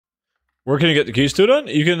Where can you get the keys to then?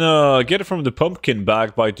 You can get it from the pumpkin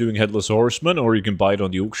bag by doing Headless Horseman, or you can buy it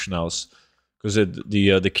on the auction house. Because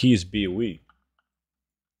the key is BOE.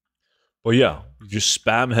 But yeah, you just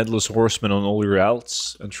spam Headless Horseman on all your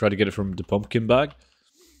outs and try to get it from the pumpkin bag.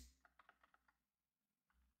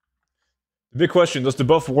 The big question, does the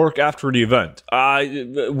buff work after the event?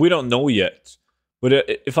 We don't know yet. But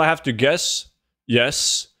if I have to guess,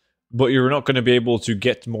 yes. But you're not going to be able to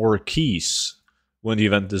get more keys when the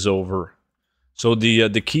event is over. So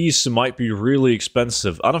the keys might be really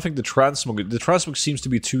expensive. I don't think the transmog seems to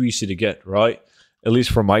be too easy to get, right? At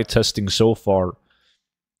least for my testing so far.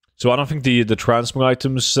 So I don't think the transmog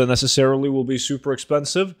items necessarily will be super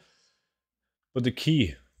expensive. But the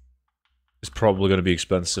key is probably going to be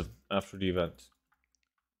expensive after the event.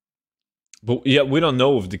 But yeah, we don't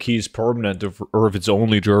know if the key is permanent or if it's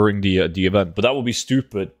only during the event. But that would be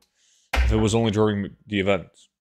stupid if it was only during the event.